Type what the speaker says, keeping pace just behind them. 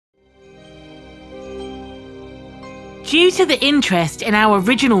Due to the interest in our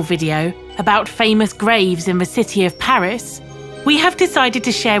original video about famous graves in the city of Paris, we have decided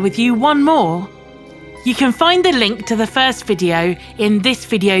to share with you one more. You can find the link to the first video in this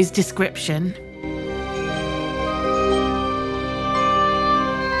video's description.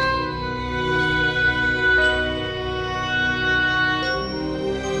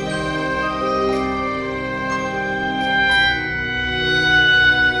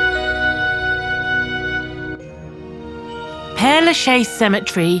 Père Lachaise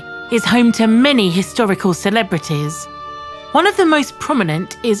Cemetery is home to many historical celebrities. One of the most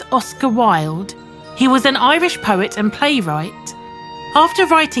prominent is Oscar Wilde. He was an Irish poet and playwright. After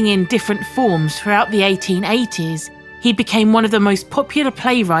writing in different forms throughout the 1880s, he became one of the most popular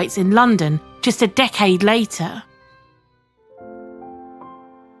playwrights in London just a decade later.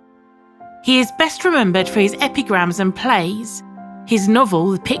 He is best remembered for his epigrams and plays. His novel,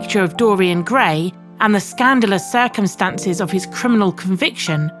 The Picture of Dorian Gray, and the scandalous circumstances of his criminal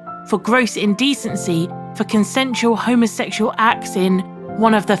conviction for gross indecency for consensual homosexual acts in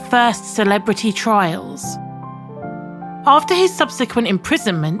one of the first celebrity trials. After his subsequent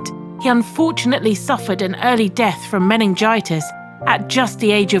imprisonment, he unfortunately suffered an early death from meningitis at just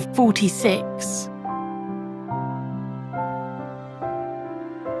the age of 46.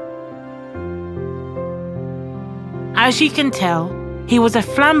 As you can tell, he was a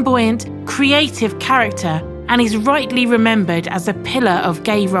flamboyant, creative character and is rightly remembered as a pillar of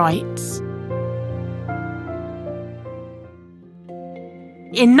gay rights.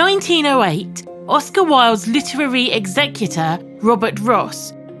 In 1908, Oscar Wilde's literary executor, Robert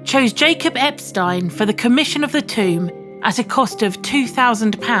Ross, chose Jacob Epstein for the commission of the tomb at a cost of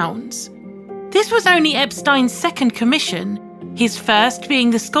 £2,000. This was only Epstein's second commission, his first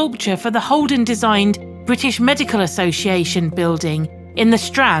being the sculpture for the Holden-designed British Medical Association building in the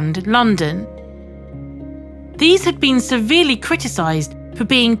Strand, London. These had been severely criticised for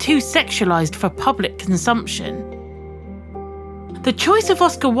being too sexualised for public consumption. The choice of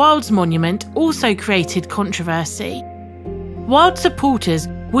Oscar Wilde's monument also created controversy. Wilde supporters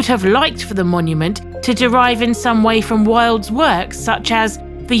would have liked for the monument to derive in some way from Wilde's works such as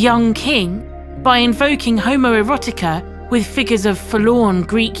The Young King, by invoking homoerotica with figures of forlorn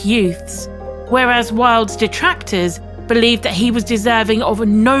Greek youths, whereas Wilde's detractors believed that he was deserving of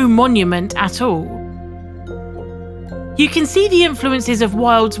no monument at all. You can see the influences of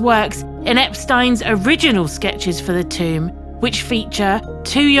Wilde's works in Epstein's original sketches for the tomb, which feature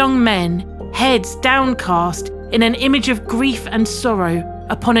two young men, heads downcast in an image of grief and sorrow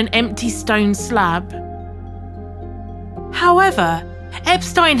upon an empty stone slab. However,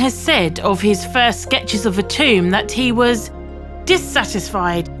 Epstein has said of his first sketches of the tomb that he was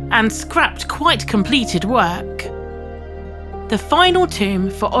dissatisfied and scrapped quite completed work. The final tomb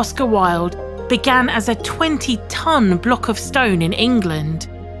for Oscar Wilde began as a 20-ton block of stone in England,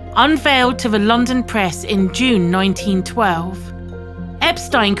 unveiled to the London press in June 1912.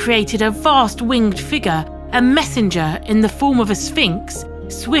 Epstein created a vast winged figure, a messenger in the form of a sphinx,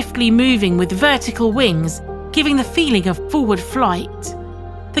 swiftly moving with vertical wings, giving the feeling of forward flight.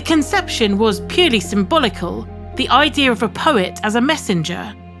 The conception was purely symbolical, the idea of a poet as a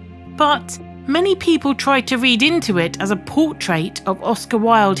messenger, but many people tried to read into it as a portrait of Oscar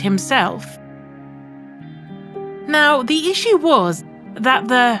Wilde himself. Now, the issue was that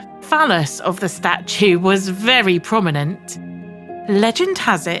the phallus of the statue was very prominent. Legend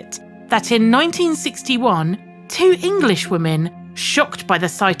has it that in 1961, two English women, shocked by the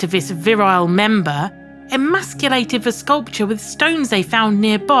sight of this virile member, emasculated the sculpture with stones they found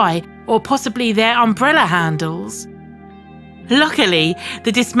nearby, or possibly their umbrella handles. Luckily,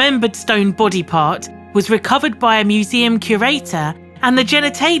 the dismembered stone body part was recovered by a museum curator, and the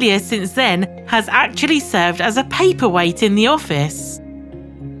genitalia since then has actually served as a paperweight in the office.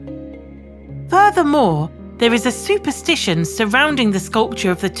 Furthermore, there is a superstition surrounding the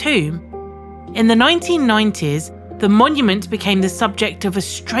sculpture of the tomb. In the 1990s, the monument became the subject of a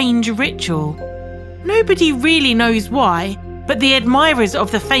strange ritual. Nobody really knows why, but the admirers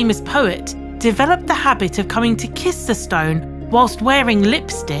of the famous poet developed the habit of coming to kiss the stone whilst wearing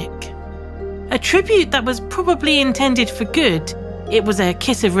lipstick. A tribute that was probably intended for good. It was a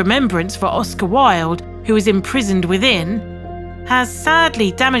kiss of remembrance for Oscar Wilde, who was imprisoned within, has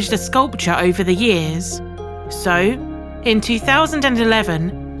sadly damaged the sculpture over the years. So, in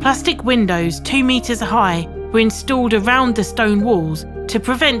 2011, plastic windows 2 meters high were installed around the stone walls to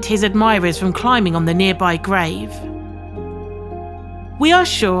prevent his admirers from climbing on the nearby grave. We are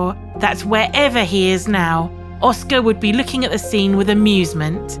sure that wherever he is now, Oscar would be looking at the scene with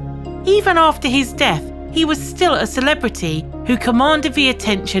amusement. Even after his death, he was still a celebrity who commanded the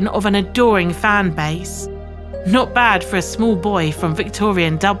attention of an adoring fan base. Not bad for a small boy from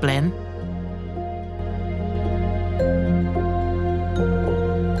Victorian Dublin.